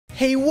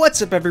Hey,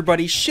 what's up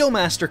everybody,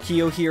 Showmaster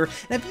Kyo here,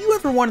 and have you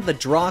ever wanted to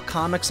draw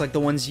comics like the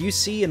ones you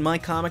see in my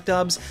comic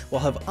dubs? Well,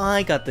 have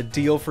I got the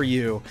deal for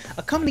you.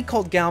 A company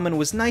called GAOMON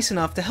was nice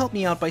enough to help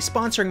me out by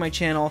sponsoring my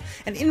channel,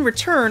 and in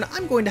return,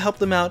 I'm going to help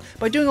them out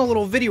by doing a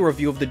little video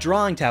review of the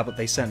drawing tablet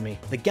they sent me,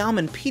 the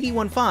GAOMON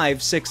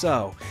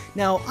PD1560.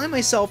 Now, I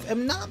myself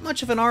am not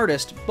much of an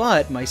artist,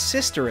 but my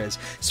sister is,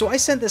 so I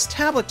sent this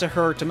tablet to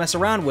her to mess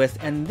around with,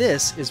 and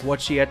this is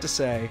what she had to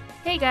say.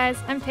 Hey guys,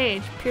 I'm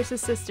Paige, Pierce's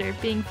sister,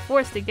 being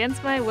forced against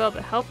my will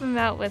to help him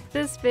out with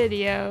this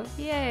video.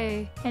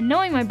 Yay! And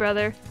knowing my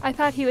brother, I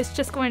thought he was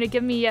just going to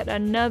give me yet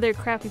another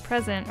crappy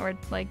present, or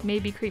like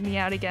maybe creep me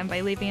out again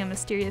by leaving a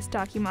mysterious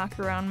Documock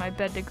around my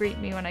bed to greet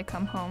me when I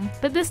come home.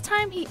 But this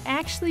time he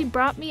actually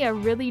brought me a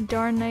really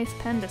darn nice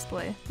pen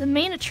display. The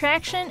main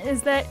attraction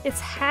is that it's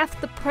half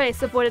the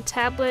price of what a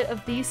tablet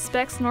of these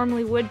specs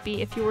normally would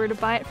be if you were to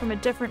buy it from a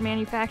different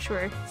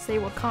manufacturer, say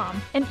Wacom.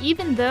 And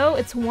even though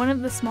it's one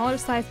of the smaller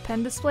size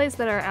pen displays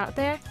that are out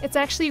there, it's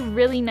actually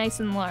really nice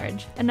and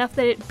large, enough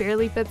that it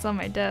barely fits on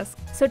my desk.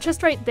 So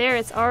just right there,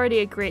 it's already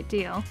a great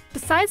deal.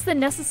 Besides the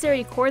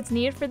necessary cords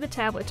needed for the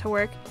tablet to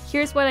work,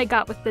 here's what I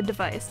got with the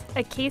device.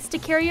 A case to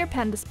carry your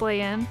pen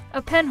display in,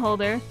 a pen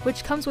holder,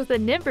 which comes with a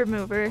nib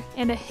remover,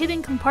 and a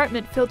hidden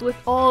compartment filled with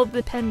all of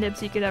the pen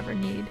nibs you could ever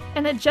need.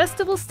 An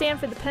adjustable stand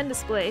for the pen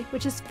display,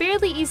 which is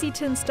fairly easy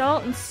to install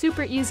and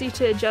super easy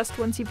to adjust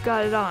once you've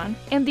got it on.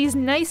 And these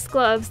nice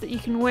gloves that you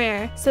can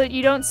wear so that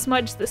you don't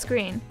smudge the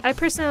screen. I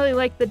personally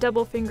like the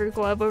double finger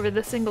glove over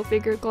the single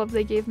finger glove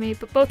they gave me,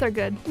 but both are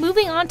good.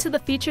 Moving on to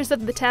the features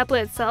of the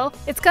tablet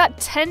itself, it's got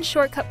 10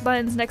 shortcut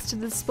buttons next to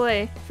the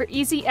display for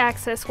easy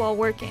access while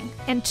working,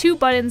 and 2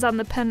 buttons on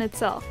the pen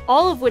itself,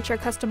 all of which are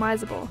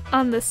customizable.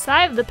 On the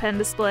side of the pen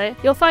display,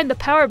 you'll find the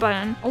power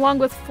button, along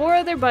with 4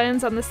 other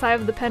buttons on the side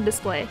of the pen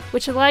display,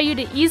 which allow you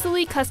to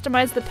easily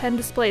customize the pen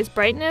display's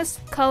brightness,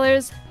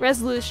 colors,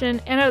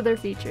 resolution, and other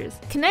features.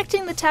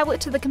 Connecting the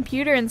tablet to the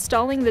computer and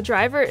installing the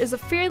driver is a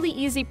fairly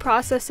easy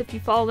process if you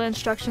follow the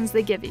instructions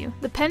they give you.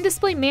 The pen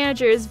display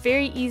manager is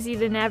very easy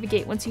to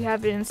navigate once you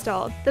have it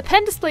installed.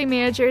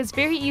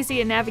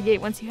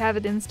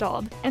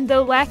 And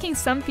though lacking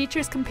some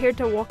features compared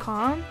to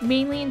Wacom,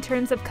 mainly in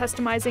terms of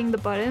customizing the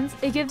buttons,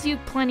 it gives you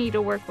plenty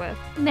to work with.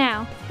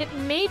 Now, it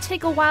may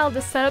take a while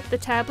to set up the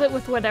tablet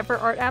with whatever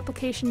art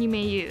application you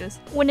may use.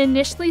 When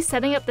initially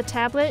setting up the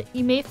tablet,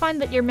 you may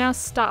find that your mouse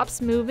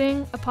stops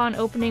moving upon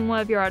opening one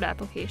of your art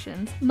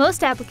applications.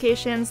 Most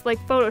applications, like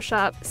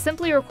Photoshop,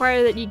 simply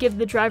require that you give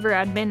the driver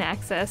admin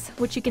access,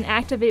 which you can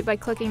activate by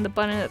clicking the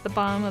button at the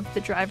bottom of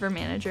the driver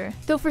manager.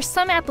 Though for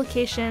some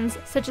applications,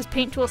 such as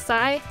Paint Tool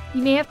SCI,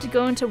 you may have to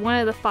go into one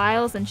of the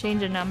files and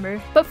change a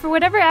number. But for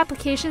whatever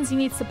applications you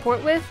need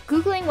support with,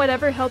 Googling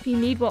whatever help you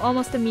need will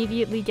almost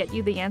immediately get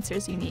you the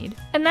answers you need.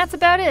 And that's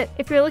about it.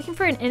 If you're looking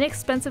for an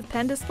inexpensive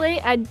pen display,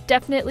 I'd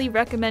definitely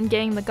recommend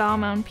getting the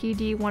GAOMON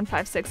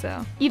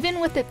PD1560. Even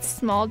with its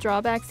small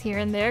drawbacks here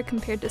and there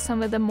compared to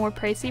some of the more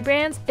pricey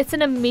brands, it's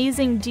an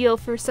amazing deal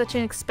for such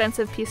an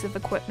expensive piece of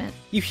equipment.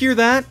 You hear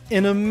that?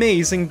 An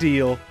amazing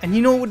deal. And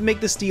you know what would make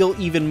this deal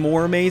even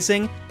more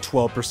amazing?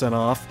 12%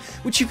 off,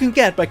 which you can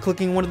get by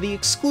clicking one of the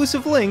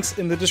exclusive links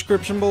in the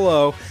description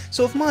below.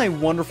 So if my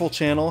wonderful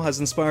channel has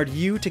inspired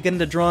you to get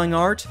into drawing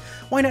art,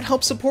 why not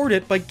help support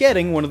it by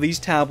getting one of these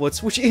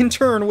tablets, which in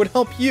turn would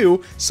help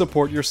you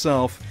support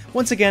yourself.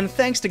 Once again,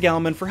 thanks to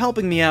GAOMON for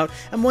helping me out,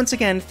 and once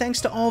again,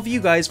 thanks to all of you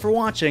guys for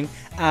watching.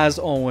 As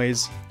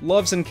always,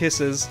 loves and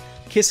kisses,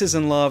 kisses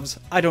and loves,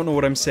 I don't know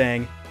what I'm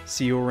saying.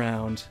 See you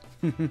around.